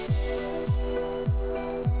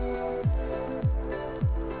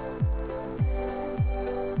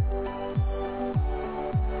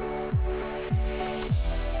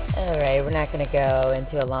we're not going to go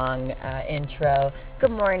into a long intro.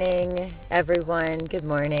 Good morning, everyone. Good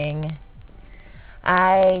morning.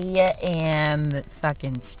 I am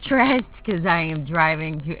fucking stressed because I am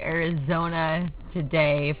driving to Arizona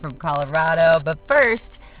today from Colorado. But first,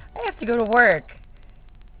 I have to go to work.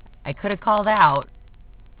 I could have called out,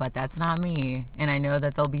 but that's not me. And I know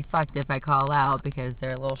that they'll be fucked if I call out because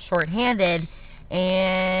they're a little short-handed.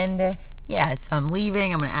 And yeah, so I'm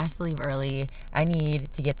leaving. I'm going to ask to leave early. I need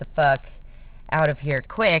to get the fuck out of here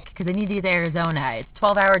quick because I need to get to Arizona. It's a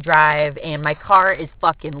 12-hour drive, and my car is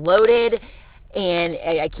fucking loaded, and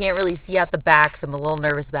I can't really see out the back, so I'm a little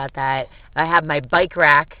nervous about that. I have my bike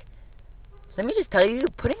rack. Let me just tell you,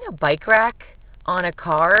 putting a bike rack on a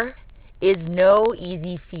car is no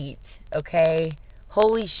easy feat, okay?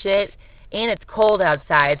 Holy shit. And it's cold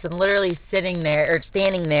outside, so I'm literally sitting there, or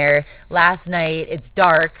standing there. Last night, it's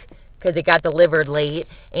dark, because it got delivered late,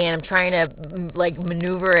 and I'm trying to, like,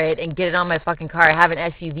 maneuver it and get it on my fucking car. I have an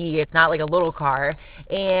SUV. It's not like a little car.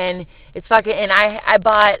 And it's fucking, and I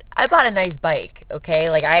bought a nice bike, okay?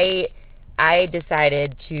 Like, I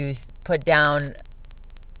decided to put down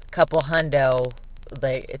a couple hundo,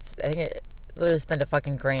 like, I think it literally spent a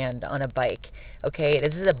fucking grand on a bike, okay?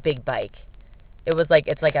 This is a big bike. It's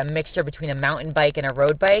like a mixture between a mountain bike and a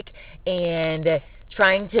road bike, and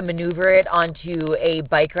trying to maneuver it onto a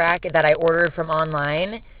bike rack that I ordered from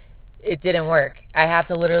online, it didn't work. I have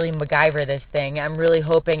to literally MacGyver this thing. I'm really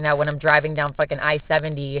hoping that when I'm driving down fucking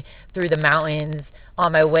I-70 through the mountains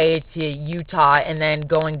on my way to Utah and then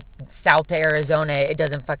going south to Arizona, it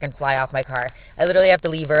doesn't fucking fly off my car. I literally have to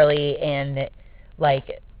leave early and,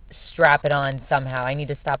 like, strap it on somehow. I need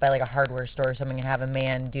to stop by like a hardware store or something and have a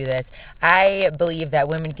man do this. I believe that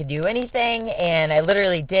women can do anything, and I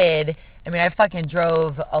literally did. I mean, I fucking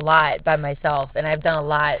drove a lot by myself, and I've done a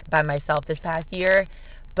lot by myself this past year,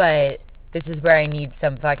 but this is where I need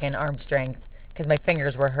some fucking arm strength because my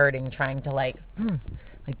fingers were hurting trying to like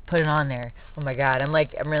put it on there. Oh my god, I'm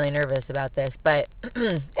really nervous about this, but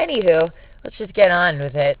anywho, let's just get on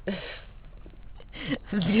with it.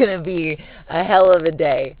 It's gonna be a hell of a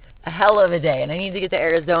day. A hell of a day. And I need to get to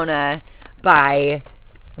Arizona by,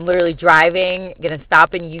 I'm literally driving, gonna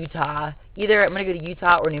stop in Utah. Either I'm gonna go to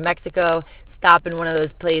Utah or New Mexico, stop in one of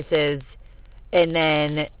those places, and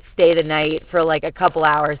then stay the night for like a couple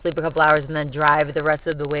hours, sleep a couple hours, and then drive the rest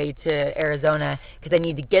of the way to Arizona because I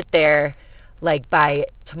need to get there like by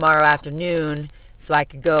tomorrow afternoon so I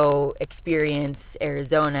could go experience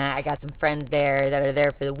Arizona. I got some friends there that are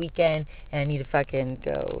there for the weekend, and I need to fucking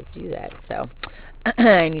go do that. So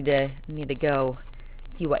I need to go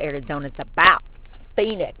see what Arizona's about.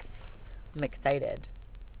 Phoenix. I'm excited.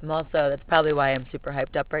 That's probably why I'm super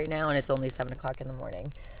hyped up right now, and it's only 7 o'clock in the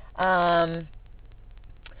morning. I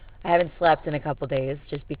haven't slept in a couple days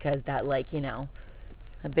just because that, like,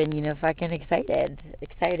 I've been, fucking excited.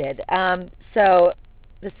 So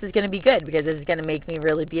this is going to be good because this is going to make me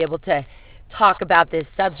really be able to talk about this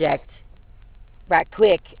subject right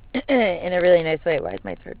quick in a really nice way. Why is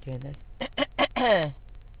my throat doing this?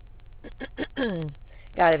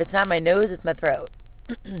 God, if it's not my nose, it's my throat.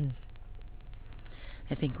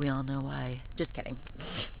 I think we all know why. Just kidding.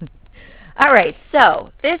 All right,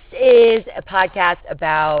 so this is a podcast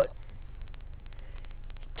about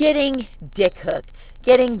getting dick hooked,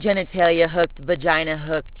 getting genitalia hooked, vagina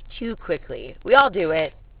hooked too quickly. We all do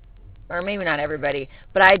it, or maybe not everybody,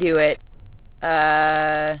 but I do it.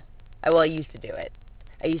 I used to do it.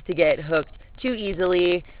 I used to get hooked too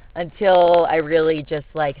easily until I really just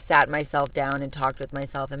like sat myself down and talked with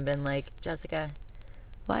myself and been like, Jessica,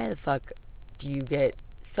 why the fuck do you get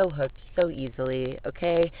so hooked so easily?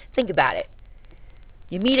 Okay, think about it.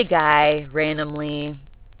 You meet a guy randomly,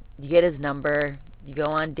 you get his number, you go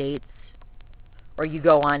on dates, or you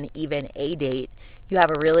go on even a date, you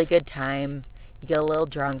have a really good time, you get a little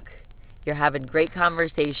drunk, you're having great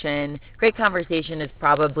conversation. Great conversation is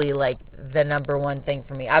probably like the number one thing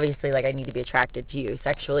for me. Obviously, like I need to be attracted to you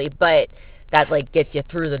sexually, but that like gets you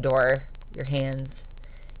through the door. Your hands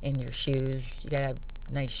and your shoes. You gotta have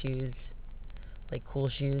nice shoes, like cool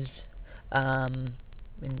shoes. And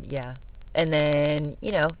yeah. And then,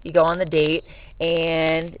 you go on the date,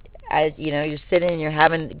 and as you're sitting and you're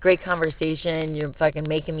having great conversation, you're fucking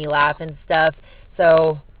making me laugh and stuff.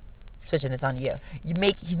 So switching this on to you.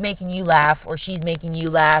 He's making you laugh, or she's making you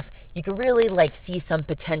laugh. You can really like see some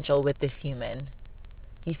potential with this human.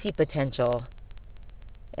 You see potential.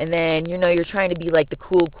 And then, you're trying to be like the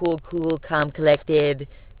cool, calm, collected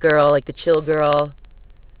girl, like the chill girl.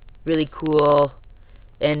 Really cool.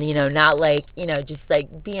 And, not like, just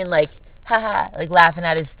like being like, haha, like laughing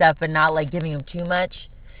at his stuff, but not like giving him too much.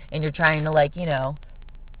 And you're trying to like,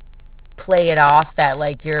 play it off that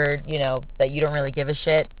like you're, that you don't really give a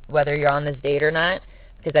shit whether you're on this date or not,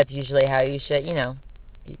 because that's usually how you should,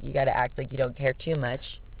 you got to act like you don't care too much.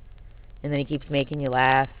 And then he keeps making you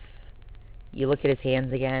laugh. You look at his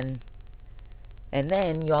hands again. And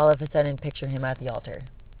then you all of a sudden picture him at the altar.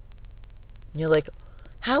 And you're like,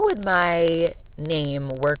 how would my name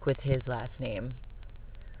work with his last name?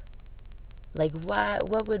 Like,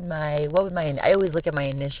 what would my, I always look at my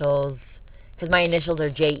initials, because my initials are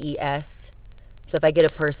Jes. So if I get a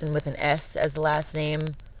person with an S as the last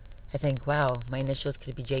name, I think, wow, my initials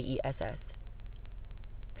could be Jess.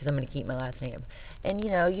 Because I'm going to keep my last name. And,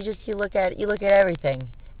 you look at everything.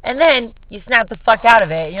 And then you snap the fuck out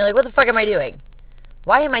of it, and you're like, what the fuck am I doing?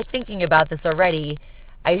 Why am I thinking about this already?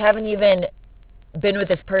 I haven't even been with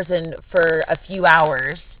this person for a few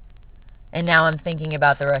hours, and now I'm thinking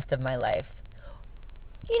about the rest of my life.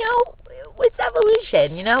 It's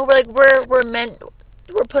evolution,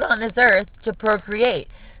 we're put on this earth to procreate.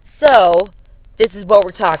 So, this is what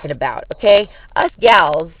we're talking about, okay? Us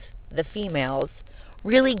gals, the females,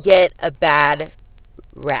 really get a bad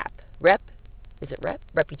rap. Rep? Is it rep?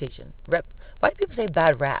 Reputation. Rep. Why do people say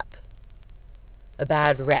bad rap? A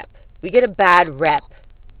bad rep. We get a bad rep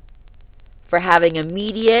for having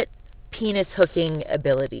immediate penis hooking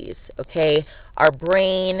abilities, okay? Our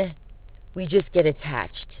brain, we just get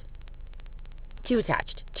attached. Too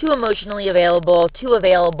attached. Too emotionally available. Too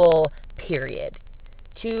available, period.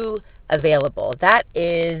 Too available. That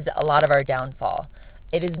is a lot of our downfall.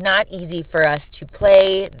 It is not easy for us to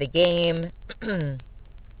play the game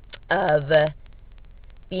of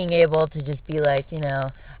being able to just be like,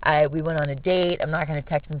 we went on a date. I'm not going to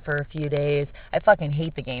text him for a few days. I fucking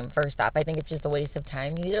hate the game, first off. I think it's just a waste of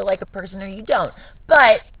time. You either like a person or you don't.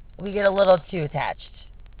 But we get a little too attached.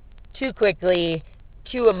 Too quickly,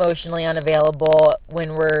 too emotionally unavailable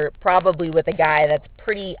when we're probably with a guy that's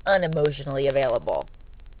pretty unemotionally available.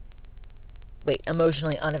 Wait,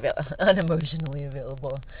 unemotionally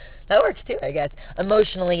available. That works too, I guess.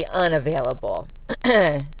 Emotionally unavailable.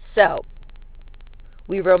 So,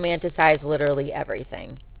 we romanticize literally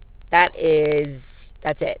everything. That's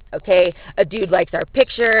it, okay? A dude likes our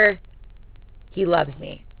picture. He loves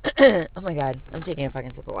me. Oh my God, I'm taking a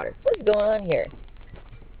fucking sip of water. What is going on here?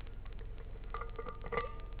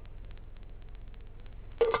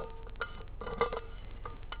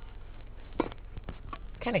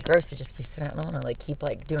 Kind of gross to just be sitting out. I don't want to keep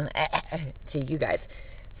doing to you guys.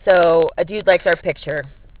 So a dude likes our picture.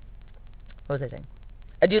 What was I saying?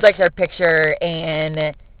 A dude likes our picture,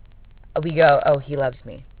 and we go, oh, he loves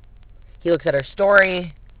me. He looks at our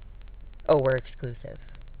story. Oh, we're exclusive.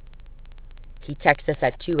 He texts us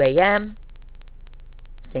at 2 a.m.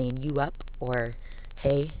 saying, you up? Or,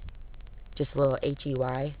 hey, just a little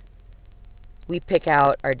HEY. We pick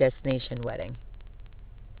out our destination wedding.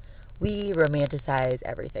 We romanticize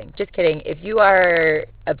everything. Just kidding. If you are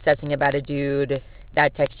obsessing about a dude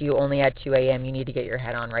that texts you only at 2 a.m., you need to get your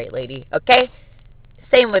head on right, lady. Okay?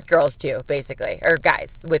 Same with girls, too, basically. Or guys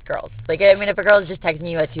with girls. If a girl is just texting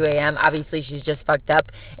you at 2 a.m., obviously she's just fucked up.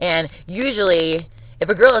 And usually, if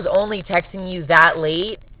a girl is only texting you that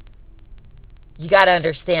late, you gotta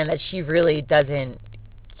understand that she really doesn't.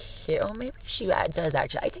 Oh, maybe she does,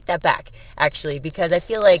 actually. I take that back, actually, because I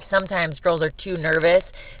feel like sometimes girls are too nervous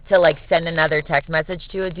to send another text message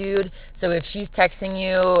to a dude. So if she's texting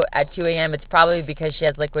you at 2 a.m., it's probably because she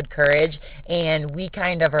has liquid courage, and we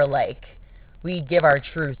kind of are we give our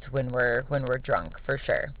truth when we're drunk, for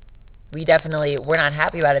sure. We're not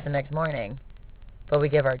happy about it the next morning, but we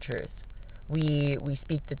give our truth. We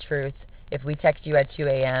speak the truth. If we text you at 2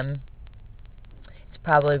 a.m., it's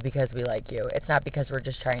probably because we like you. It's not because we're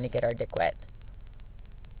just trying to get our dick wet.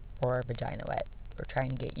 Or our vagina wet. We're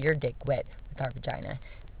trying to get your dick wet with our vagina.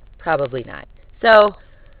 Probably not. So,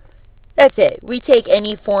 that's it. We take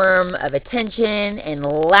any form of attention and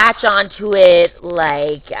latch onto it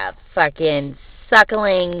like a fucking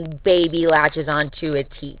suckling baby latches onto a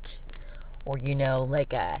teat. Or,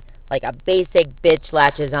 like a basic bitch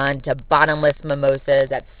latches on to bottomless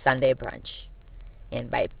mimosas at Sunday brunch.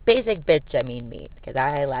 And by basic bitch, I mean me, because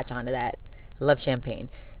I latch onto that. I love champagne.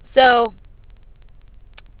 So,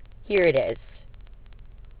 here it is.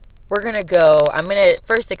 I'm going to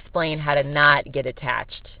first explain how to not get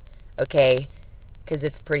attached, okay? Because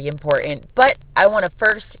it's pretty important. But I want to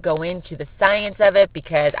first go into the science of it,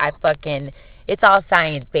 because it's all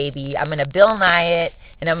science, baby. I'm going to Bill Nye it,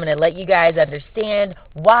 and I'm going to let you guys understand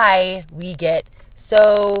why we get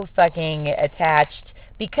so fucking attached,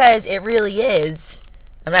 because it really is.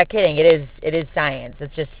 I'm not kidding. It is science.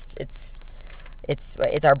 It's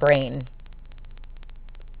our brain,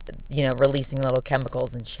 releasing little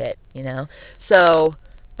chemicals and shit, So,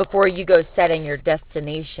 before you go setting your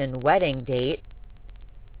destination wedding date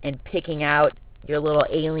and picking out your little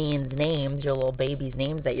aliens' names, your little babies'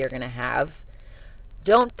 names that you're going to have,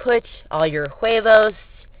 don't put all your huevos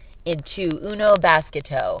into uno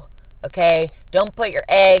basketo, okay? Don't put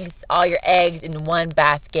all your eggs in one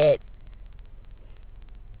basket,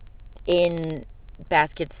 in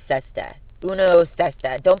basket cesta. Uno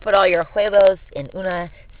cesta. Don't put all your huevos in una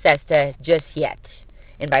cesta just yet.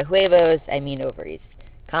 And by huevos, I mean ovaries.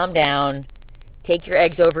 Calm down. Take your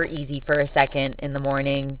eggs over easy for a second in the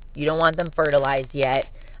morning. You don't want them fertilized yet.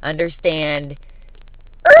 Understand.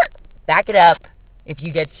 Back it up if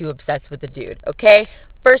you get too obsessed with the dude, okay?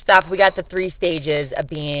 First off, we got the 3 stages of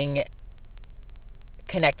being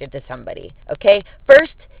connected to somebody, okay?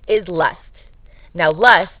 First is lust. Now,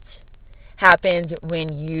 lust happens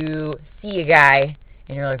when you see a guy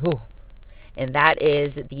and you're like, ooh. And that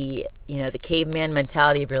is the caveman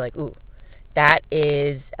mentality of you're like, ooh. That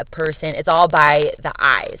is a person. It's all by the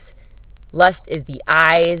eyes. Lust is the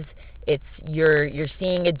eyes. It's you're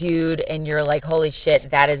seeing a dude and you're like, holy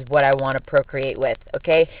shit, that is what I want to procreate with,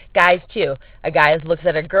 okay? Guys, too. A guy looks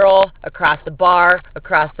at a girl across the bar,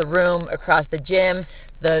 across the room, across the gym.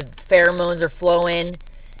 The pheromones are flowing,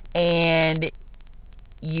 and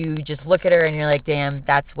you just look at her and you're like, damn,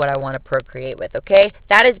 that's what I want to procreate with, okay?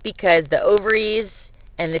 That is because the ovaries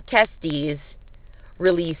and the testes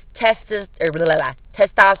release testosterone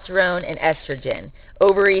and estrogen.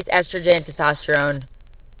 Ovaries, estrogen, testosterone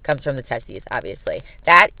comes from the testes, obviously.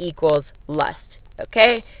 That equals lust,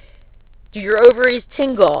 okay? Do your ovaries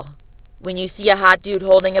tingle when you see a hot dude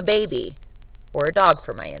holding a baby? Or a dog,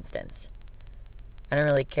 for my instance. I don't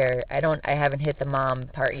really care. I haven't hit the mom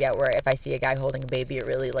part yet where if I see a guy holding a baby, it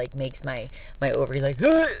really like makes my ovary like,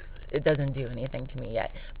 it doesn't do anything to me yet.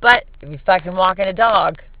 But if you fucking walking a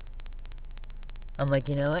dog, I'm like,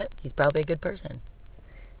 you know what? He's probably a good person.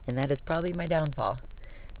 And that is probably my downfall.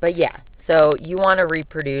 But yeah, so you want to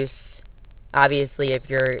reproduce. Obviously, if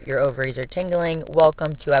your ovaries are tingling,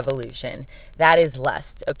 welcome to evolution. That is lust,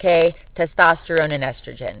 okay? Testosterone and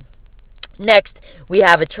estrogen. Next, we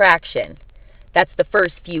have attraction. That's the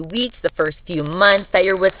first few weeks, the first few months that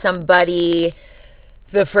you're with somebody.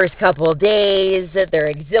 The first couple of days, they're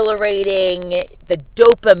exhilarating. The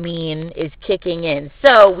dopamine is kicking in.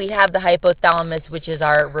 So we have the hypothalamus, which is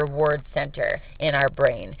our reward center in our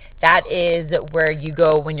brain. That is where you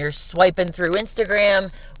go when you're swiping through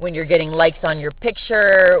Instagram, when you're getting likes on your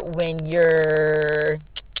picture, when you're...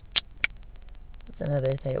 What's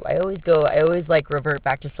another thing? I always like revert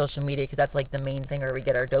back to social media because that's like the main thing where we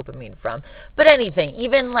get our dopamine from. But anything,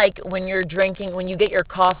 even like when you're drinking, when you get your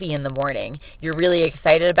coffee in the morning, you're really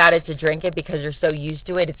excited about it to drink it because you're so used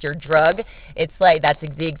to it. It's your drug. It's like that's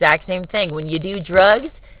the exact same thing. When you do drugs,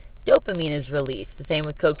 dopamine is released. The same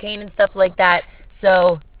with cocaine and stuff like that.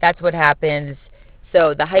 So that's what happens.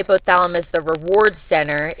 So the hypothalamus, the reward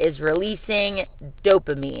center, is releasing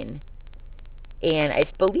dopamine. And I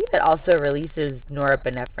believe it also releases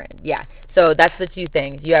norepinephrine. Yeah, so that's the 2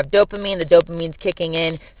 things. You have dopamine. The dopamine's kicking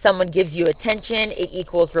in. Someone gives you attention. It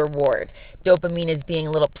equals reward. Dopamine is being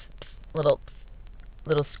little pss, pss,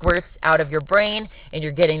 little squirts out of your brain, and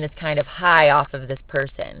you're getting this kind of high off of this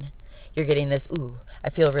person. You're getting this, ooh, I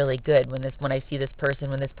feel really good when I see this person,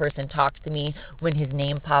 when this person talks to me, when his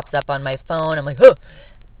name pops up on my phone. I'm like, oh,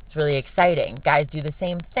 it's really exciting. Guys do the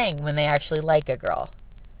same thing when they actually like a girl.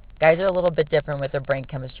 Guys are a little bit different with their brain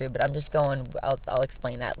chemistry, but I'll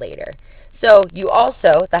explain that later. So you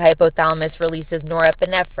also, the hypothalamus releases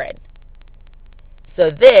norepinephrine.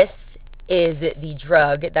 So this is the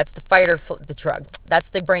drug, that's the drug, that's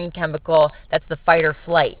the brain chemical, that's the fight or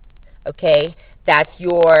flight, okay? That's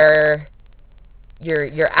your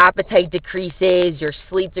appetite decreases, your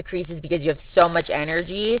sleep decreases because you have so much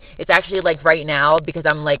energy. It's actually like right now because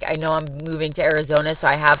I know I'm moving to Arizona, so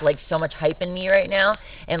I have like so much hype in me right now.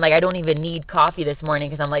 And like I don't even need coffee this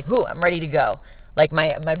morning because I'm like, whoo, I'm ready to go. Like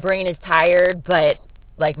my brain is tired, but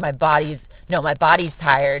like my body's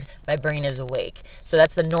tired, my brain is awake. So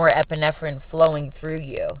that's the norepinephrine flowing through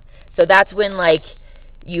you. So that's when like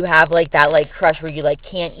you have like that like crush where you like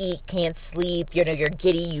can't eat, can't sleep, you're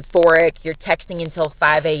giddy, euphoric, you're texting until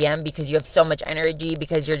 5 a.m. because you have so much energy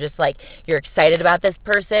because you're just like, you're excited about this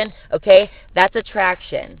person, okay? That's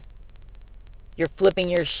attraction. You're flipping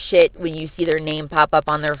your shit when you see their name pop up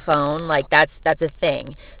on their phone. Like that's a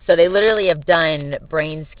thing. So they literally have done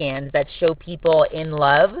brain scans that show people in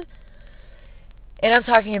love. And I'm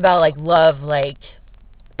talking about like love, like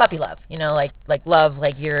puppy love, like love,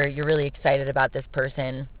 like you're really excited about this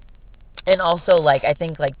person. And also like I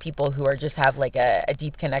think like people who are just have like a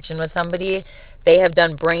deep connection with somebody, they have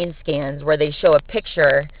done brain scans where they show a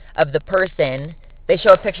picture of the person they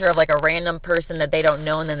show a picture of like a random person that they don't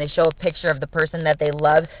know, and then they show a picture of the person that they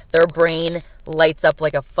love, their brain lights up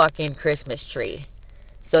like a fucking Christmas tree.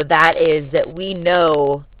 So that is that we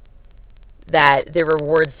know that the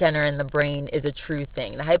reward center in the brain is a true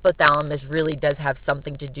thing. The hypothalamus really does have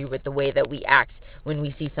something to do with the way that we act when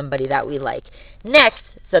we see somebody that we like. Next,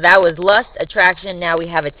 so that was lust, attraction. Now we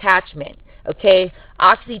have attachment. Okay,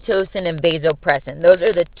 oxytocin and vasopressin. Those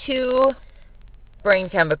are the two brain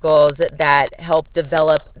chemicals that help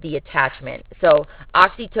develop the attachment. So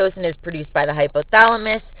oxytocin is produced by the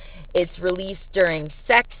hypothalamus. It's released during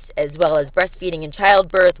sex as well as breastfeeding and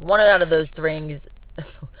childbirth. One out of those three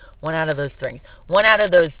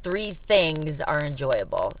things are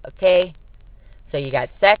enjoyable. Okay? So you got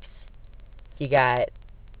sex, you got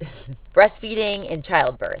breastfeeding and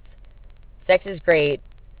childbirth. Sex is great,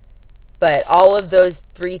 but all of those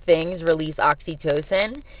three things release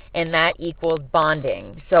oxytocin, and that equals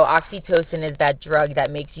bonding. So oxytocin is that drug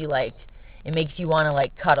that makes you like, it makes you want to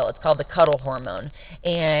like cuddle. It's called the cuddle hormone.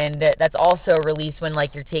 And that's also released when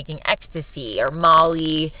like you're taking ecstasy or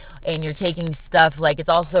Molly, and you're taking stuff like, it's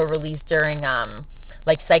also released during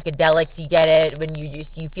like psychedelics. You get it when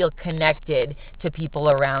you feel connected to people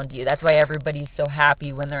around you. That's why everybody's so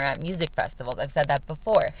happy when they're at music festivals. I've said that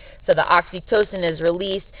before. So the oxytocin is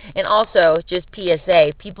released. And also, just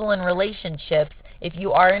PSA, people in relationships, if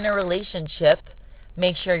you are in a relationship,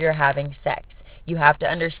 make sure you're having sex. You have to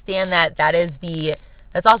understand that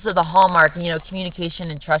that's also the hallmark,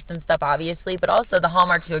 communication and trust and stuff, obviously, but also the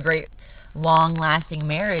hallmark to a great long-lasting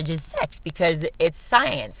marriage is sex, because it's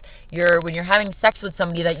science. When you're having sex with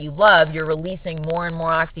somebody that you love, you're releasing more and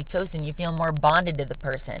more oxytocin. You feel more bonded to the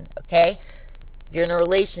person, okay? If you're in a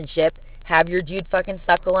relationship, have your dude fucking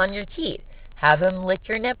suckle on your teat. Have him lick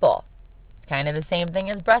your nipple. It's kind of the same thing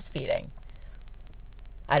as breastfeeding.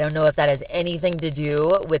 I don't know if that has anything to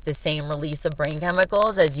do with the same release of brain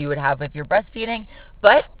chemicals as you would have if you're breastfeeding,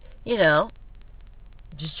 but,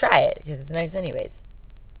 just try it, because it's nice anyways.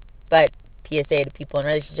 But PSA to people in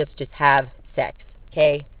relationships, just have sex,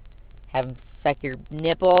 okay? Have them suck your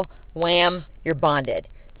nipple, wham, you're bonded.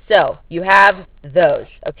 So, you have those,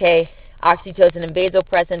 okay? Oxytocin and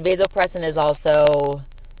vasopressin. Vasopressin is also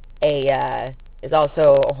a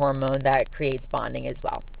hormone that creates bonding as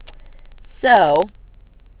well. So,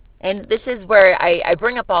 and this is where I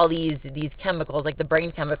bring up all these chemicals, like the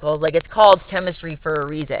brain chemicals. Like, it's called chemistry for a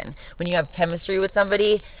reason. When you have chemistry with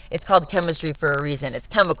somebody, it's called chemistry for a reason. It's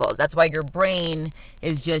chemicals. That's why your brain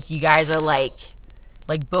is just, you guys are like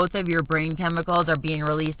both of your brain chemicals are being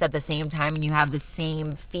released at the same time, and you have the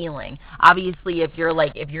same feeling. Obviously, if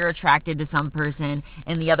you're attracted to some person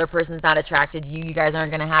and the other person's not attracted to you, you guys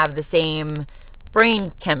aren't going to have the same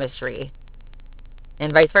brain chemistry,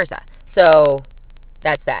 and vice versa. So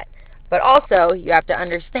that's that. But also, you have to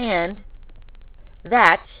understand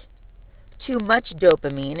that too much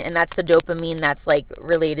dopamine, and that's the dopamine that's like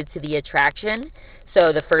related to the attraction.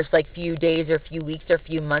 So the first like few days or few weeks or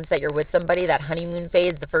few months that you're with somebody, that honeymoon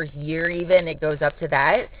phase, the first year even, it goes up to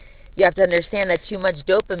that. You have to understand that too much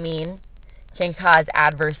dopamine can cause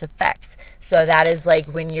adverse effects. So that is like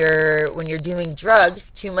when you're doing drugs,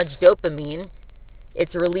 too much dopamine,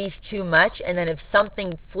 it's released too much, and then if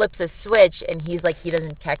something flips a switch and he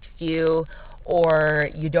doesn't text you, or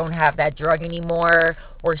you don't have that drug anymore,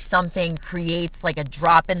 or something creates like a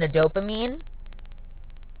drop in the dopamine,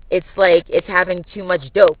 it's like it's having too much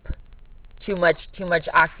dope, too much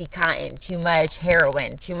Oxycontin, too much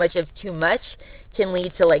heroin, too much can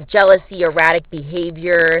lead to like jealousy, erratic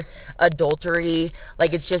behavior, adultery.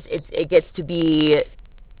 Like, it gets to be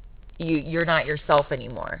you're not yourself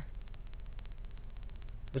anymore,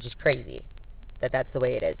 which is crazy that's the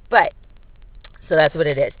way it is. But so that's what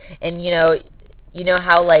it is. And you know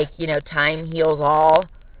how time heals all,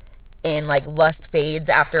 and like lust fades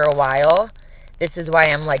after a while. This is why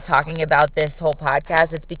I'm like talking about this whole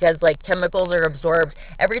podcast. It's because like chemicals are absorbed.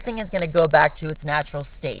 Everything is going to go back to its natural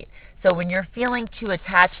state. So when you're feeling too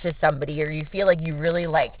attached to somebody, or you feel like you really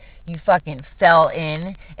you fucking fell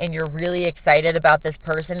in and you're really excited about this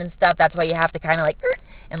person and stuff, that's why you have to kind of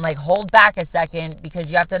and like hold back a second, because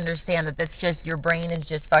you have to understand that that's just, your brain is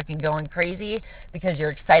just fucking going crazy because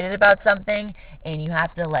you're excited about something, and you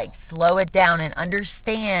have to like slow it down and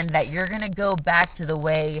understand that you're going to go back to the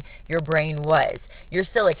way your brain was. You're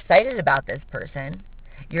still excited about this person.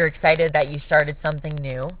 You're excited that you started something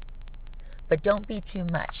new, but don't be too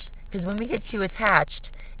much. Because when we get too attached,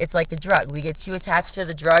 it's like a drug. We get too attached to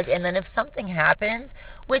the drug, and then if something happens,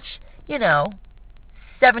 which,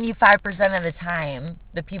 75% of the time,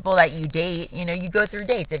 the people that you date, you go through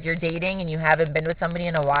dates. If you're dating and you haven't been with somebody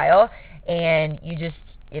in a while, and you just,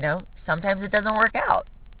 sometimes it doesn't work out.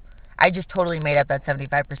 I just totally made up that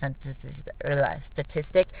 75%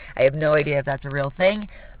 statistic. I have no idea if that's a real thing,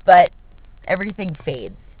 but everything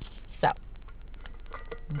fades. So,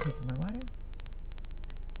 I'm taking my water.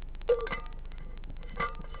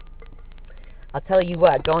 I'll tell you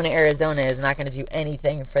what, going to Arizona is not going to do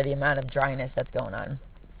anything for the amount of dryness that's going on.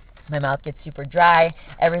 My mouth gets super dry.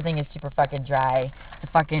 Everything is super fucking dry.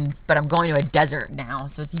 But I'm going to a desert now,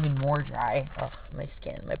 so it's even more dry. Oh, my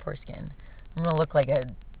skin, my poor skin. I'm going to look like a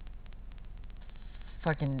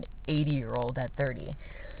fucking 80-year-old at 30.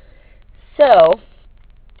 So,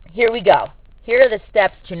 here we go. Here are the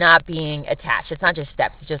steps to not being attached. It's not just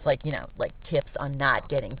steps. It's just like, like tips on not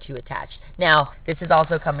getting too attached. Now, this is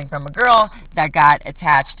also coming from a girl that got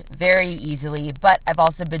attached very easily, but I've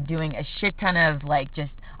also been doing a shit ton of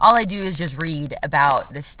all I do is just read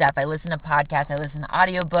about this stuff. I listen to podcasts. I listen to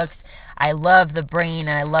audiobooks. I love the brain,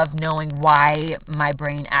 and I love knowing why my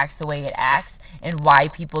brain acts the way it acts and why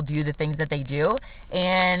people do the things that they do.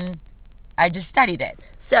 And I just studied it.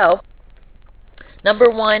 So, number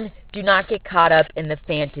one, do not get caught up in the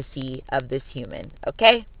fantasy of this human,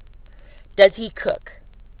 okay? Does he cook?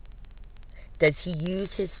 Does he use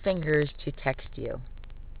his fingers to text you?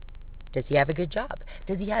 Does he have a good job?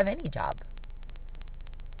 Does he have any job?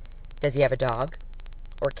 Does he have a dog?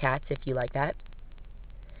 Or cats, if you like that?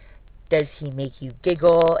 Does he make you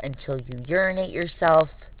giggle until you urinate yourself?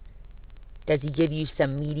 Does he give you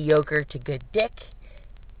some mediocre to good dick?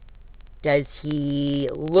 Does he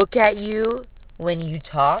look at you when you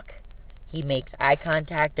talk? He makes eye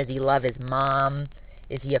contact. Does he love his mom?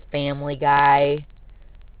 Is he a family guy?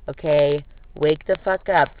 Okay, wake the fuck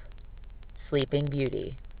up, Sleeping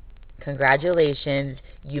Beauty. Congratulations,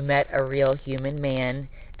 you met a real human man.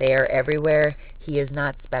 They are everywhere. He is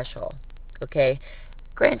not special. Okay?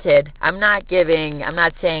 Granted, I'm not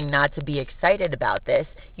saying not to be excited about this.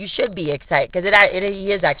 You should be excited, because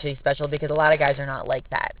he is actually special, because a lot of guys are not like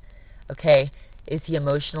that. Okay? Is he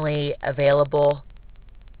emotionally available?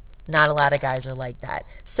 Not a lot of guys are like that.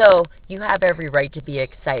 So, you have every right to be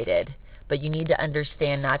excited, but you need to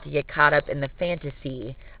understand not to get caught up in the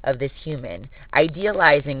fantasy of this human.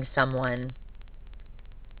 Idealizing someone,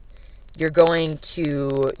 you're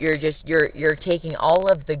taking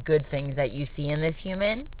all of the good things that you see in this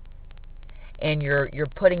human, and you're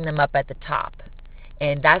putting them up at the top.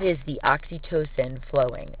 And that is the oxytocin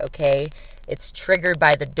flowing, okay? It's triggered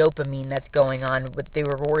by the dopamine that's going on with the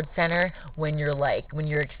reward center when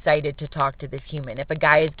you're excited to talk to this human. If a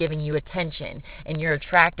guy is giving you attention and you're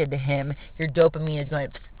attracted to him, your dopamine is going,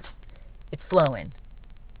 it's flowing.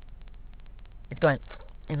 It's going,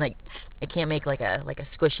 and it can't make like a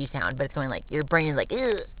squishy sound, but it's going your brain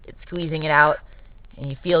is it's squeezing it out, and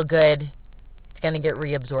you feel good. It's going to get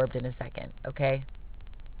reabsorbed in a second, okay?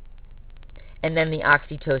 And then the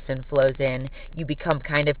oxytocin flows in. You become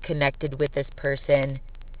kind of connected with this person.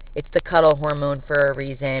 It's the cuddle hormone for a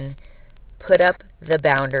reason. Put up the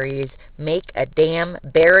boundaries. Make a damn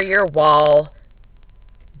barrier wall.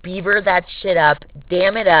 Beaver that shit up.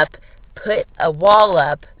 Dam it up. Put a wall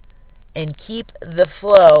up. And keep the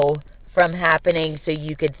flow from happening so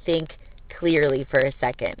you could think clearly for a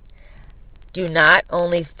second. Do not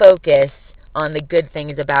only focus on the good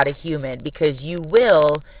things about a human, because you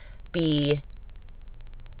will be,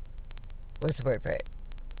 what's the word for it?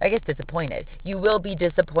 I guess disappointed. You will be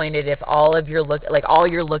disappointed if all you're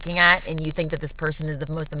looking at, and you think that this person is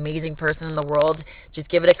the most amazing person in the world. Just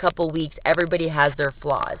give it a couple weeks. Everybody has their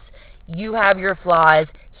flaws. You have your flaws.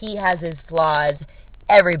 He has his flaws.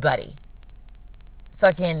 Everybody.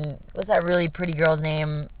 Fucking, what's that really pretty girl's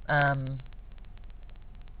name?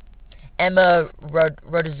 Emma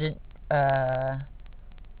Rajadzinsky,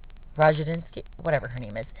 whatever her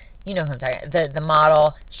name is. You know who I'm talking about. The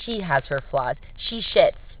model, she has her flaws. She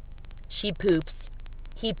shits. She poops.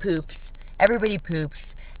 He poops. Everybody poops.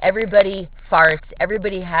 Everybody farts.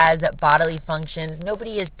 Everybody has bodily functions.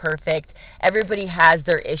 Nobody is perfect. Everybody has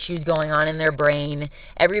their issues going on in their brain.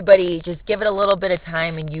 Everybody, just give it a little bit of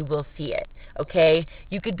time and you will see it. Okay?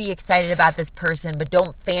 You could be excited about this person, but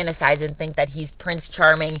don't fantasize and think that he's Prince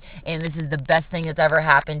Charming and this is the best thing that's ever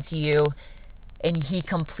happened to you. And he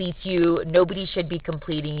completes you. Nobody should be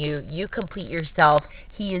completing you. You complete yourself.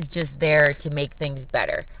 He is just there to make things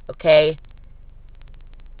better. Okay?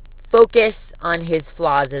 Focus on his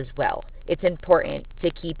flaws as well. It's important to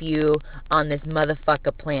keep you on this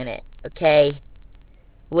motherfucker planet. Okay?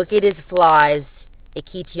 Look at his flaws. It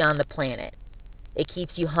keeps you on the planet. It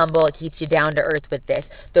keeps you humble. It keeps you down to earth with this.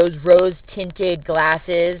 Those rose-tinted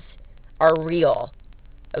glasses are real.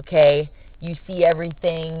 Okay? You see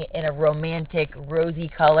everything in a romantic, rosy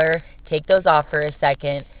color. Take those off for a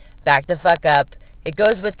second. Back the fuck up. It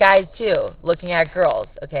goes with guys too, looking at girls,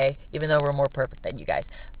 okay? Even though we're more perfect than you guys.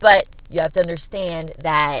 But you have to understand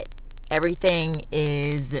that everything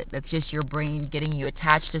that's just your brain getting you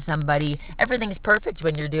attached to somebody. Everything's perfect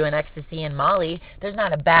when you're doing ecstasy and Molly. There's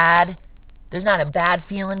not a bad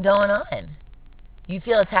feeling going on. You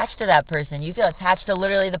feel attached to that person. You feel attached to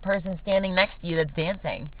literally the person standing next to you that's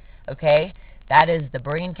dancing, okay? That is the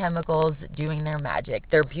brain chemicals doing their magic.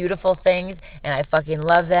 They're beautiful things, and I fucking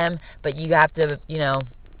love them, but you have to, you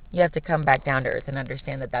have to come back down to earth and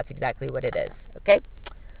understand that that's exactly what it is, okay?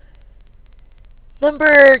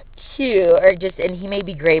 Number 2, and he may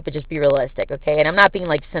be great, but just be realistic, okay? And I'm not being,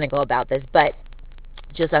 like, cynical about this, but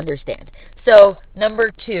just understand. So,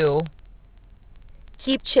 number 2,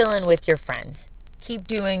 keep chilling with your friends. Keep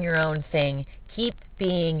doing your own thing. Keep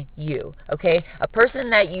being you, okay? A person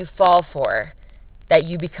that you fall for, that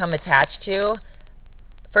you become attached to,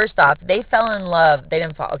 first off, they fell in love. They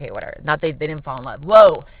didn't fall. Okay, whatever. Not they didn't fall in love.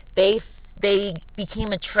 Whoa. They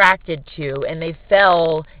became attracted to, and they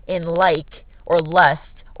fell in like or lust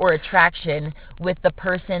or attraction with the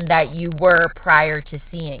person that you were prior to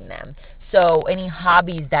seeing them. So any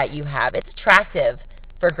hobbies that you have, it's attractive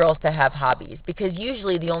for girls to have hobbies, because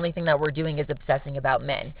usually the only thing that we're doing is obsessing about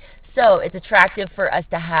men. So it's attractive for us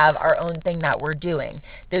to have our own thing that we're doing.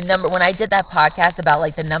 When I did that podcast about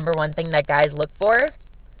like the number one thing that guys look for,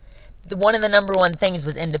 one of the number one things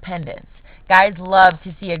was independence. Guys love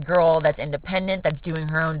to see a girl that's independent, that's doing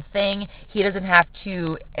her own thing. He doesn't have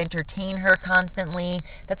to entertain her constantly.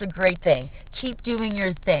 That's a great thing. Keep doing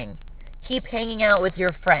your thing. Keep hanging out with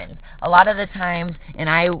your friends. A lot of the times, and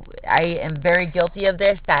I am very guilty of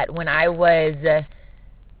this, that when I was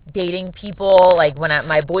dating people, like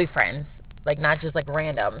my boyfriends, like not just like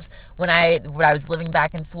randoms, when I was living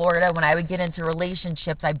back in Florida, when I would get into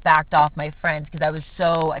relationships, I backed off my friends because I was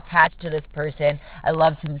so attached to this person. I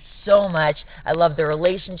loved him so much. I loved the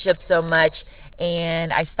relationship so much,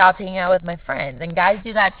 and I stopped hanging out with my friends. And guys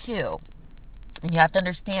do that too. And you have to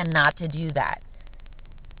understand not to do that,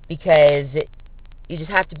 because you just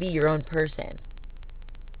have to be your own person.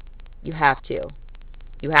 You have to.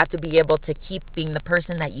 You have to be able to keep being the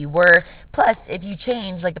person that you were. Plus, if you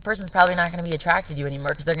change, like, the person's probably not going to be attracted to you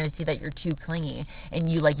anymore, because they're going to see that you're too clingy.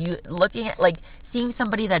 And you looking at, like, seeing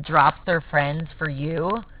somebody that drops their friends for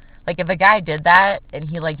you. Like, if a guy did that and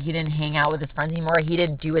he didn't hang out with his friends anymore, he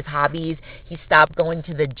didn't do his hobbies, he stopped going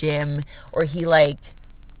to the gym, or he, like,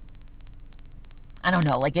 I don't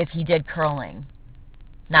know, like, if he did curling,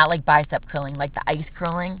 not like bicep curling, like the ice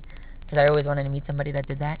curling, because I always wanted to meet somebody that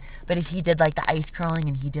did that. But if he did like the ice curling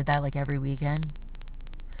and he did that like every weekend,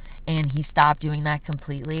 and he stopped doing that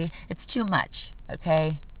completely, it's too much,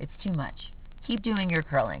 okay? It's too much. Keep doing your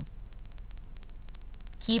curling.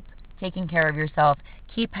 Keep taking care of yourself.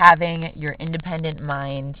 Keep having your independent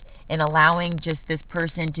mind and allowing just this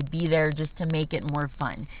person to be there just to make it more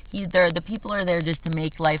fun. The people are there just to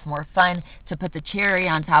make life more fun, to put the cherry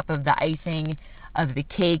on top of the icing of the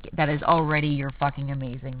cake that is already your fucking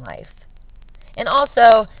amazing life. And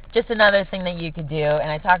also, just another thing that you could do, and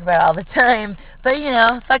I talk about it all the time, but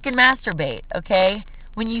fucking masturbate, okay?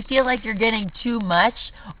 When you feel like you're getting too much,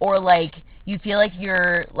 or like you feel like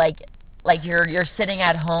you're you're sitting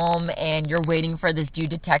at home and you're waiting for this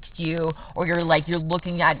dude to text you, or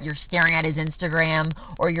you're staring at his Instagram,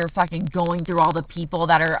 or you're fucking going through all the people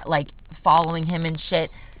that are like following him and shit,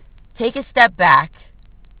 take a step back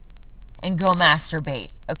and go masturbate,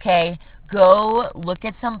 okay? Go look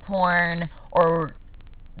at some porn or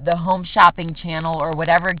the home shopping channel or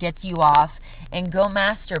whatever gets you off, and go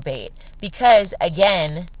masturbate. Because,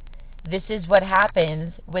 again, this is what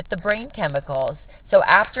happens with the brain chemicals. So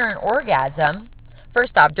after an orgasm,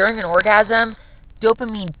 first off, during an orgasm,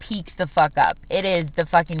 dopamine peaks the fuck up. It is the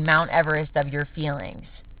fucking Mount Everest of your feelings,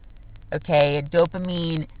 okay?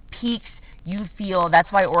 Dopamine peaks. You feel,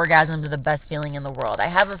 that's why orgasms are the best feeling in the world. I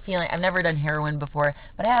have a feeling, I've never done heroin before,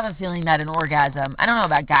 but I have a feeling that an orgasm, I don't know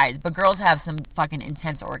about guys, but girls have some fucking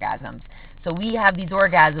intense orgasms. So we have these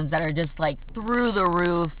orgasms that are just like through the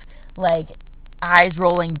roof, like eyes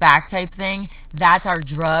rolling back type thing. That's our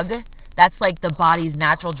drug. That's like the body's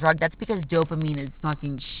natural drug. That's because dopamine is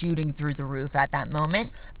fucking shooting through the roof at that moment.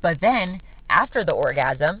 But then, after the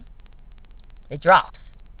orgasm, it drops.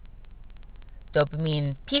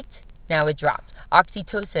 Dopamine peaked. Now it dropped.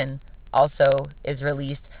 Oxytocin also is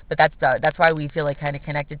released, but that's why we feel like kind of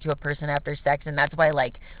connected to a person after sex, and that's why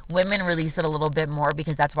like women release it a little bit more,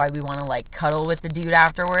 because that's why we want to like cuddle with the dude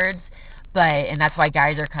afterwards. And that's why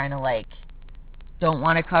guys are kind of like don't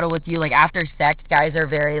want to cuddle with you like after sex. Guys are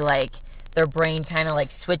very like, their brain kind of like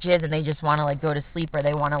switches and they just want to like go to sleep, or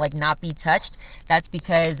they want to like not be touched, that's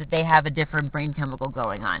because they have a different brain chemical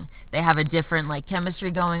going on. They have a different like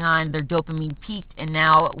chemistry going on. Their dopamine peaked, and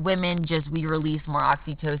now women we release more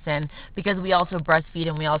oxytocin because we also breastfeed,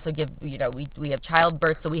 and we also give, we have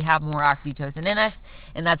childbirth, so we have more oxytocin in us,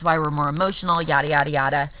 and that's why we're more emotional, yada, yada,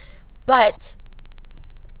 yada. But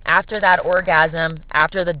after that orgasm,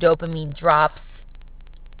 after the dopamine drops,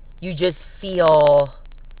 you just feel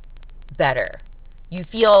better. You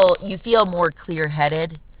feel more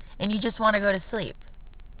clear-headed, and you just want to go to sleep.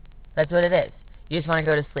 That's what it is. You just want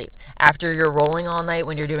to go to sleep. After you're rolling all night,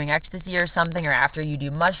 when you're doing ecstasy or something, or after you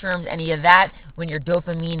do mushrooms, any of that, when your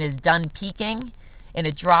dopamine is done peaking and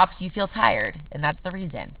it drops, you feel tired. And that's the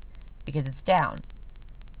reason. Because it's down.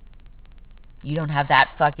 You don't have that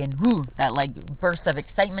fucking that like burst of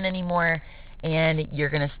excitement anymore, and you're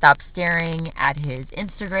going to stop staring at his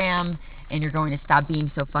Instagram, and you're going to stop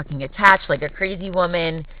being so fucking attached like a crazy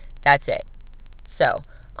woman. That's it. So,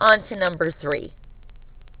 on to number 3.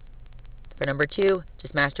 For number 2,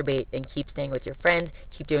 just masturbate and keep staying with your friends.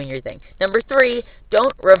 Keep doing your thing. Number 3,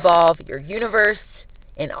 don't revolve your universe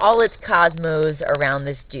in all its cosmos around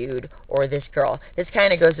this dude or this girl. This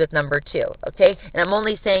kind of goes with number 2, okay? And I'm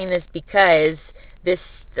only saying this because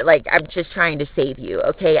I'm just trying to save you,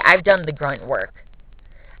 okay? I've done the grunt work.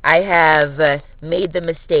 I have made the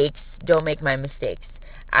mistakes. Don't make my mistakes.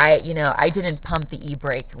 I didn't pump the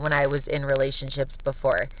e-brake when I was in relationships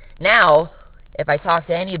before. Now, if I talk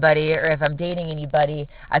to anybody or if I'm dating anybody,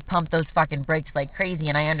 I pump those fucking brakes like crazy,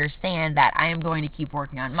 and I understand that I am going to keep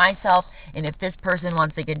working on myself, and if this person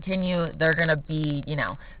wants to continue, they're going to be,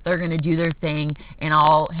 they're going to do their thing, and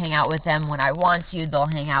I'll hang out with them when I want to. They'll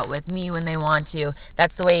hang out with me when they want to.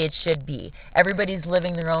 That's the way it should be. Everybody's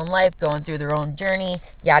living their own life, going through their own journey,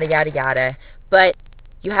 yada, yada, yada, but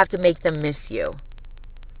you have to make them miss you.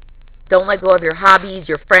 Don't let go of your hobbies,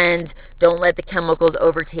 your friends. Don't let the chemicals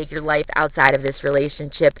overtake your life outside of this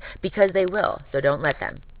relationship, because they will. So don't let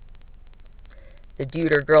them. The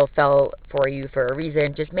dude or girl fell for you for a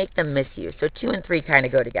reason. Just make them miss you. So 2 and 3 kind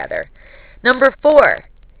of go together. Number 4,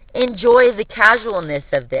 enjoy the casualness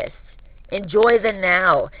of this. Enjoy the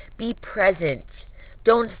now. Be present.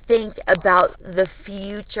 Don't think about the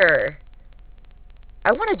future.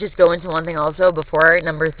 I want to just go into one thing also before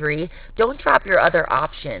number 3. Don't drop your other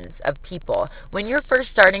options of people. When you're first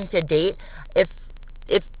starting to date, if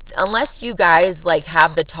unless you guys like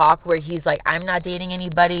have the talk where he's like, I'm not dating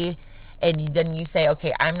anybody, and then you say,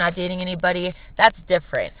 okay, I'm not dating anybody, that's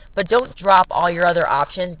different. But don't drop all your other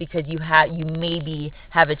options because you maybe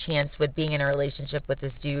have a chance with being in a relationship with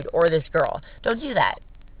this dude or this girl. Don't do that.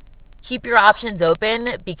 Keep your options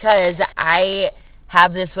open, because I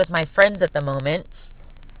have this with my friends at the moment,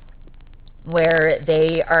 where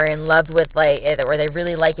they are in love with, like, or they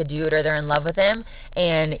really like a dude, or they're in love with him,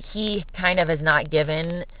 and he kind of has not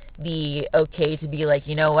given the okay to be like,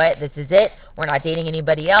 you know what, this is it, we're not dating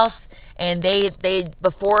anybody else. And they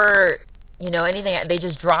before anything, they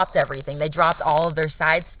just dropped everything. They dropped all of their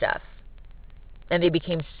side stuff, and they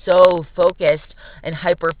became so focused and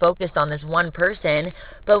hyper focused on this one person.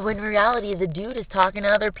 But when in reality, the dude is talking to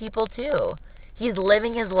other people too. He's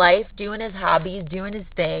living his life, doing his hobbies, doing his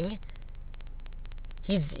thing.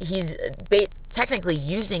 He's technically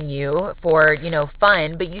using you for,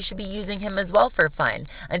 fun, but you should be using him as well for fun.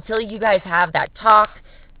 Until you guys have that talk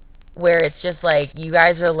where it's just like, you're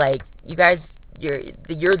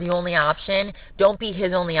the only option. Don't be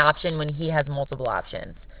his only option when he has multiple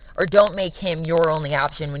options. Or don't make him your only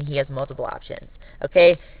option when he has multiple options.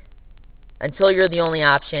 Okay? Until you're the only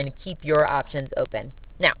option, keep your options open.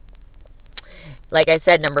 Now, like I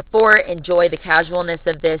said, number 4, enjoy the casualness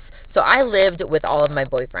of this. So I lived with all of my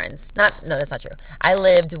boyfriends. No, that's not true. I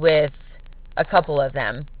lived with a couple of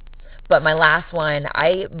them. But my last one,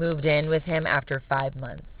 I moved in with him after 5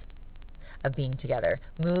 months of being together.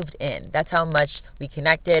 Moved in. That's how much we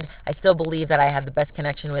connected. I still believe that I have the best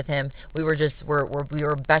connection with him. We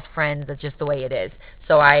were best friends. That's just the way it is.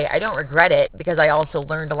 So I don't regret it, because I also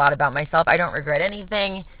learned a lot about myself. I don't regret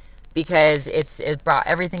anything, because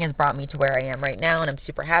everything has brought me to where I am right now, and I'm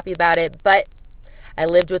super happy about it. But I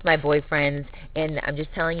lived with my boyfriends, and I'm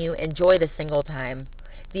just telling you, enjoy the single time,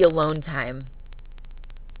 the alone time.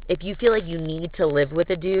 If you feel like you need to live with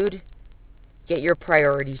a dude, get your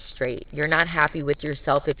priorities straight. You're not happy with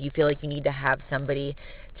yourself if you feel like you need to have somebody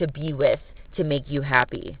to be with to make you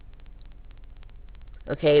happy.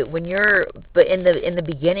 Okay, but in the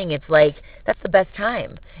beginning, it's like, that's the best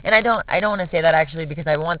time. And I don't want to say that actually, because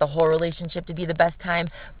I want the whole relationship to be the best time,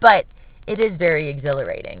 but it is very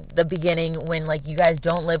exhilarating. The beginning, when like you guys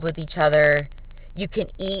don't live with each other, you can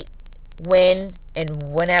eat when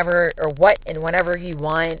and whenever, or what and whenever you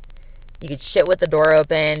want. You could shit with the door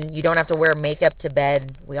open. You don't have to wear makeup to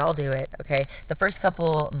bed. We all do it, okay? The first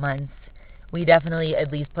couple months, we definitely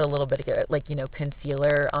at least put a little bit of, like,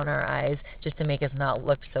 concealer on our eyes just to make us not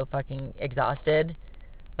look so fucking exhausted.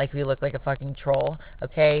 Like we look like a fucking troll,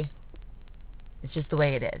 okay? It's just the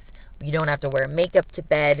way it is. You don't have to wear makeup to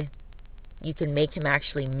bed. You can make him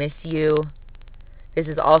actually miss you. This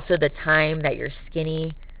is also the time that you're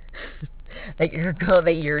skinny. that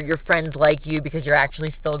your friends like you because you're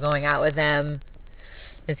actually still going out with them.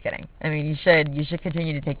 Just kidding. I mean, you should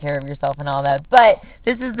continue to take care of yourself and all that. But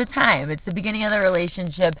this is the time. It's the beginning of the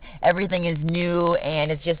relationship. Everything is new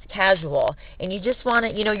and it's just casual. And you just want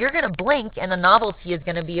to, you're going to blink and the novelty is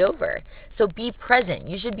going to be over. So be present.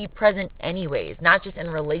 You should be present anyways, not just in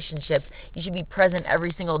relationships. You should be present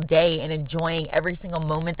every single day and enjoying every single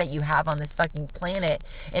moment that you have on this fucking planet.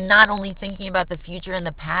 And not only thinking about the future and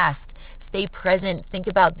the past. Stay present. Think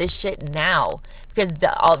about this shit now. Because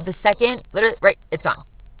the second, literally, right, it's gone.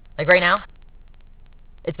 Like right now,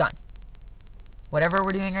 it's gone. Whatever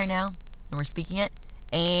we're doing right now, and we're speaking it,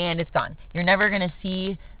 and it's gone. You're never going to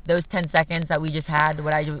see those 10 seconds that we just had,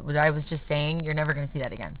 what I was just saying. You're never going to see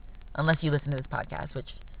that again. Unless you listen to this podcast, which,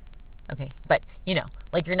 okay. But,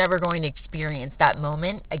 like you're never going to experience that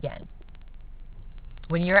moment again.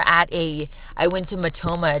 When you're I went to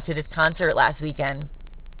Matoma to this concert last weekend.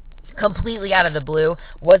 Completely out of the blue.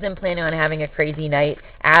 Wasn't planning on having a crazy night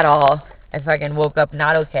at all. I fucking woke up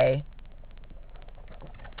not okay.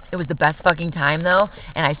 It was the best fucking time though,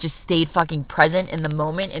 and I just stayed fucking present in the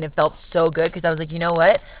moment, and it felt so good because I was like, you know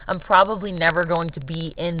what? I'm probably never going to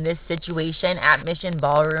be in this situation at Mission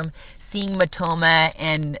Ballroom, seeing Matoma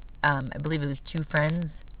and I believe it was two friends.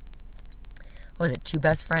 What was it, two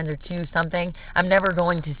best friends or two something? I'm never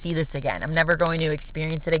going to see this again. I'm never going to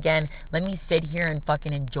experience it again. Let me sit here and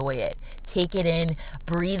fucking enjoy it. Take it in,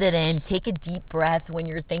 breathe it in, take a deep breath when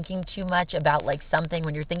you're thinking too much about like something,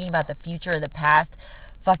 when you're thinking about the future or the past.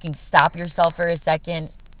 Fucking stop yourself for a second.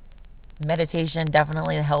 Meditation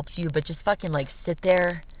definitely helps you, but just fucking like sit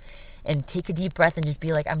there and take a deep breath and just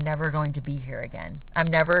be like, I'm never going to be here again. I'm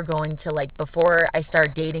never going to, like, before I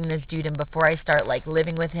start dating this dude and before I start like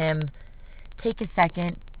living with him, take a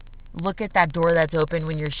second, look at that door that's open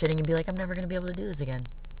when you're shitting and be like, I'm never going to be able to do this again.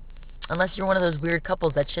 Unless you're one of those weird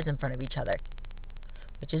couples that shits in front of each other,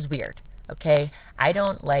 which is weird, okay? I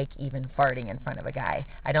don't like even farting in front of a guy.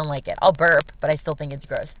 I don't like it. I'll burp, but I still think it's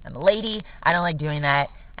gross. I'm a lady. I don't like doing that.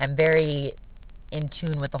 I'm very in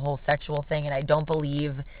tune with the whole sexual thing, and I don't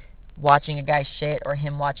believe watching a guy shit or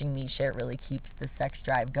him watching me shit really keeps the sex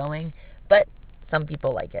drive going. But some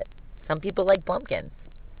people like it. Some people like bumpkins.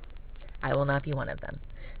 I will not be one of them.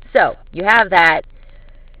 So, you have that.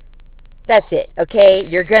 That's it, okay?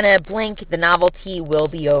 You're going to blink. The novelty will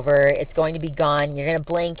be over. It's going to be gone. You're going to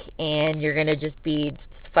blink, and you're going to just be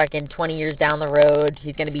fucking 20 years down the road.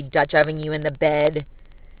 He's going to be Dutch ovening you in the bed.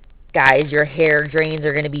 Guys, your hair drains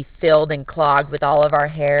are going to be filled and clogged with all of our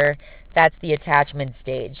hair. That's the attachment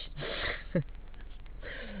stage.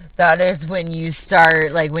 That is when you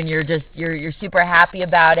start, like, when you're just, you're super happy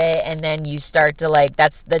about it, and then you start to, like,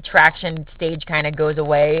 that's the traction stage kind of goes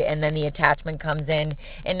away, and then the attachment comes in,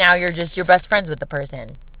 and now you're best friends with the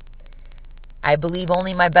person. I believe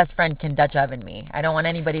only my best friend can Dutch oven me. I don't want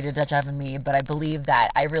anybody to Dutch oven me, but I believe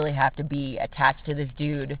that I really have to be attached to this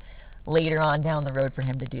dude later on down the road for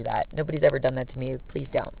him to do that. Nobody's ever done that to me. Please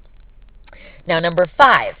don't. Now, number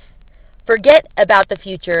 5. Forget about the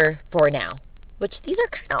future for now. Which these are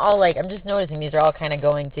kind of all like, I'm just noticing these are all kind of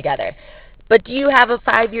going together. But do you have a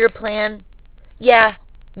 5-year plan? Yeah,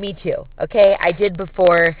 me too. Okay, I did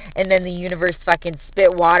before, and then the universe fucking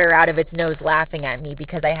spit water out of its nose laughing at me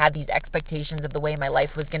because I had these expectations of the way my life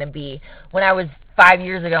was going to be. When I was 5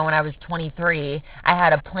 years ago, when I was 23, I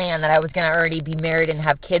had a plan that I was going to already be married and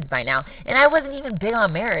have kids by now. And I wasn't even big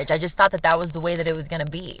on marriage. I just thought that that was the way that it was going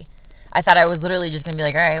to be. I thought I was literally just going to be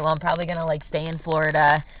like, all right, well, I'm probably going to, like, stay in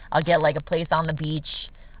Florida. I'll get, like, a place on the beach.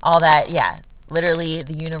 All that, yeah. Literally,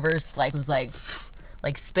 the universe, like, was like,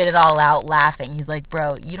 spit it all out laughing. He's like,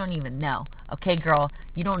 bro, you don't even know. Okay, girl,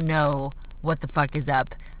 you don't know what the fuck is up.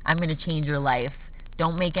 I'm going to change your life.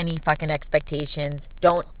 Don't make any fucking expectations.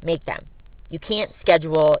 Don't make them. You can't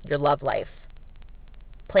schedule your love life.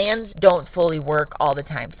 Plans don't fully work all the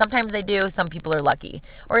time. Sometimes they do. Some people are lucky.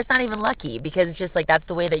 Or it's not even lucky because it's just like that's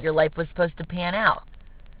the way that your life was supposed to pan out.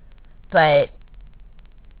 But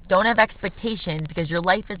don't have expectations because your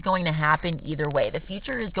life is going to happen either way. The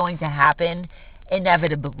future is going to happen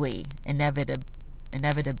inevitably. Inevitably.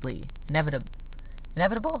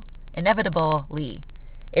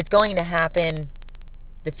 It's going to happen.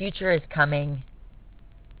 The future is coming.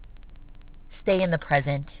 stay in the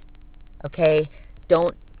present, okay?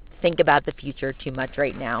 Don't think about the future too much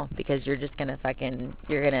right now, because you're just gonna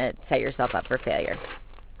you're gonna set yourself up for failure.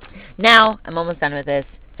 Now, I'm almost done with this.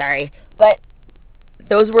 Sorry. But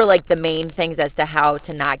those were like the main things as to how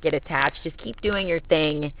to not get attached. Just keep doing your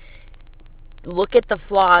thing. Look at the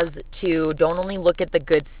flaws too. Don't only look at the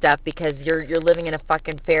good stuff, because you're living in a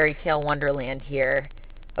fucking fairy tale wonderland here.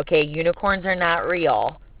 Okay, unicorns are not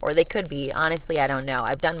real. Or they could be. Honestly, I don't know.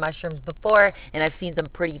 I've done mushrooms before, and I've seen some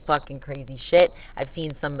pretty fucking crazy shit. I've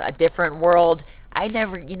seen a different world. You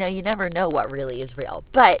never know what really is real.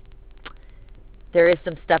 But there is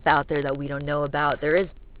some stuff out there that we don't know about. There is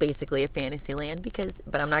basically a fantasy land,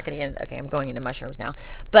 but I'm not going to get into, okay, I'm going into mushrooms now.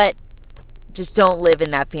 But just don't live in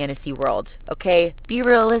that fantasy world, okay? Be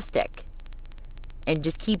realistic. And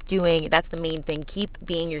just keep doing, that's the main thing. Keep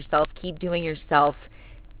being yourself. Keep doing yourself.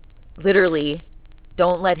 Literally,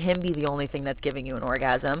 don't let him be the only thing that's giving you an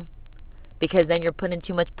orgasm, because then you're putting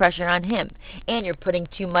too much pressure on him, and you're putting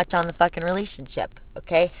too much on the fucking relationship,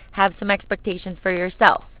 okay? Have some expectations for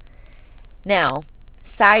yourself. Now,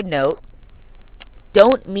 side note,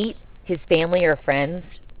 don't meet his family or friends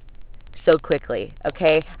so quickly,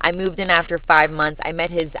 okay? I moved in after 5 months. I met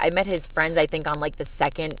his friends, I think, on like the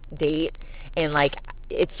second date, and like,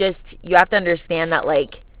 it's just, you have to understand that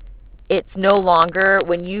like, it's no longer,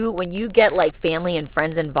 when you get like family and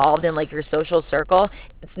friends involved in like your social circle,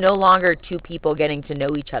 it's no longer two people getting to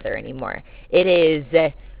know each other anymore. It is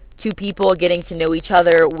two people getting to know each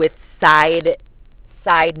other with side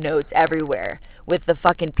notes everywhere, with the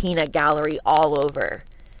fucking peanut gallery all over.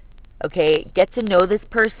 Okay, get to know this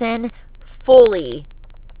person fully.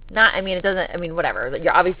 Not, I mean, it doesn't, I mean, whatever.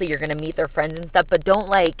 You're gonna meet their friends and stuff, but don't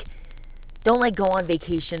go on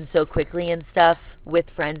vacation so quickly and stuff with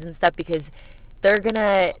friends and stuff, because they're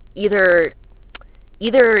gonna either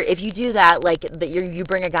if you do that, like you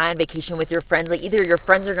bring a guy on vacation with your friends, like either your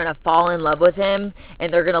friends are gonna fall in love with him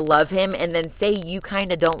and they're gonna love him, and then say you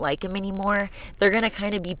kind of don't like him anymore, they're gonna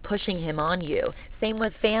kind of be pushing him on you. Same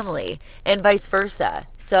with family and vice versa.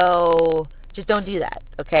 So just don't do that,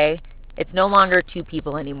 okay? It's no longer two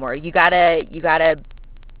people anymore. You have to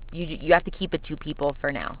keep it two people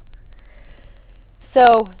for now.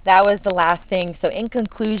 So that was the last thing. So in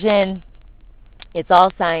conclusion, it's all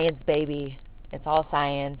science, baby. It's all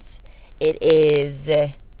science.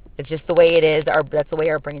 It's just the way it is. That's the way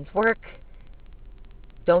our brains work.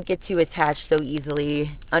 Don't get too attached so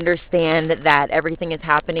easily. Understand that everything is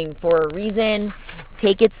happening for a reason.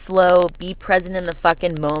 Take it slow. Be present in the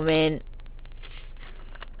fucking moment.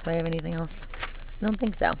 Do I have anything else? I don't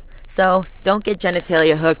think so. So don't get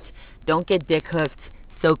genitalia hooked. Don't get dick hooked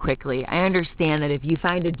so quickly. I understand that if you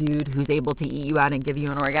find a dude who's able to eat you out and give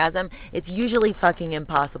you an orgasm, it's usually fucking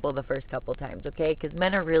impossible the first couple times, okay? Because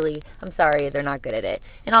men are really, I'm sorry, they're not good at it.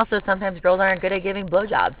 And also sometimes girls aren't good at giving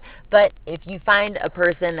blowjobs. But if you find a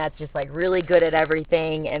person that's just like really good at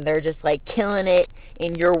everything and they're just like killing it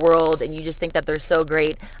in your world and you just think that they're so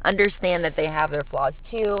great, understand that they have their flaws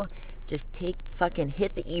too. Just hit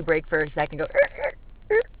the e-brake for a second, go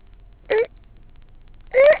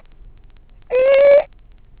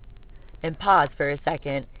and pause for a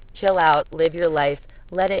second, chill out, live your life,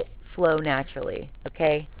 let it flow naturally,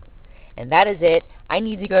 okay? And that is it. I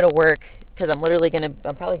need to go to work because I'm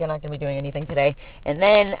probably not gonna be doing anything today. And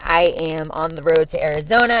then I am on the road to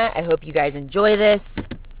Arizona. I hope you guys enjoy this.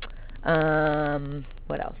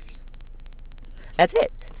 What else? That's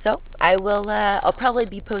it. So I'll probably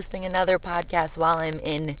be posting another podcast while I'm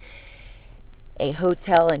in a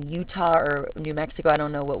hotel in Utah or New Mexico. I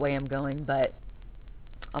don't know what way I'm going, but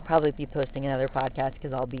I'll probably be posting another podcast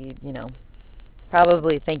because I'll be,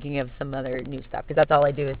 probably thinking of some other new stuff, because that's all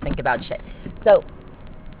I do is think about shit. So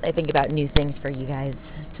I think about new things for you guys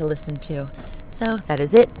to listen to. So that is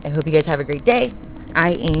it. I hope you guys have a great day.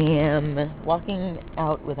 I am walking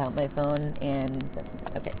out without my phone, and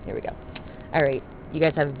okay, here we go. All right. You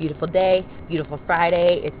guys have a beautiful day, beautiful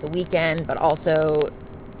Friday. It's the weekend, but also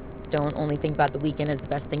don't only think about the weekend as the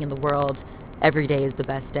best thing in the world. Every day is the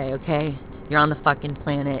best day, okay? You're on the fucking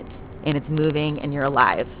planet, and it's moving, and you're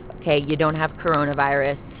alive, okay? You don't have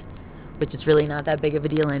coronavirus, which is really not that big of a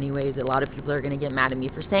deal anyways. A lot of people are going to get mad at me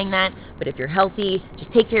for saying that, but if you're healthy, just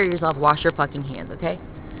take care of yourself, wash your fucking hands, okay?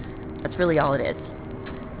 That's really all it is.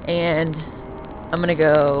 And I'm going to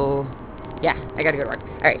go, I got to go to work.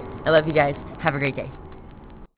 All right, I love you guys. Have a great day.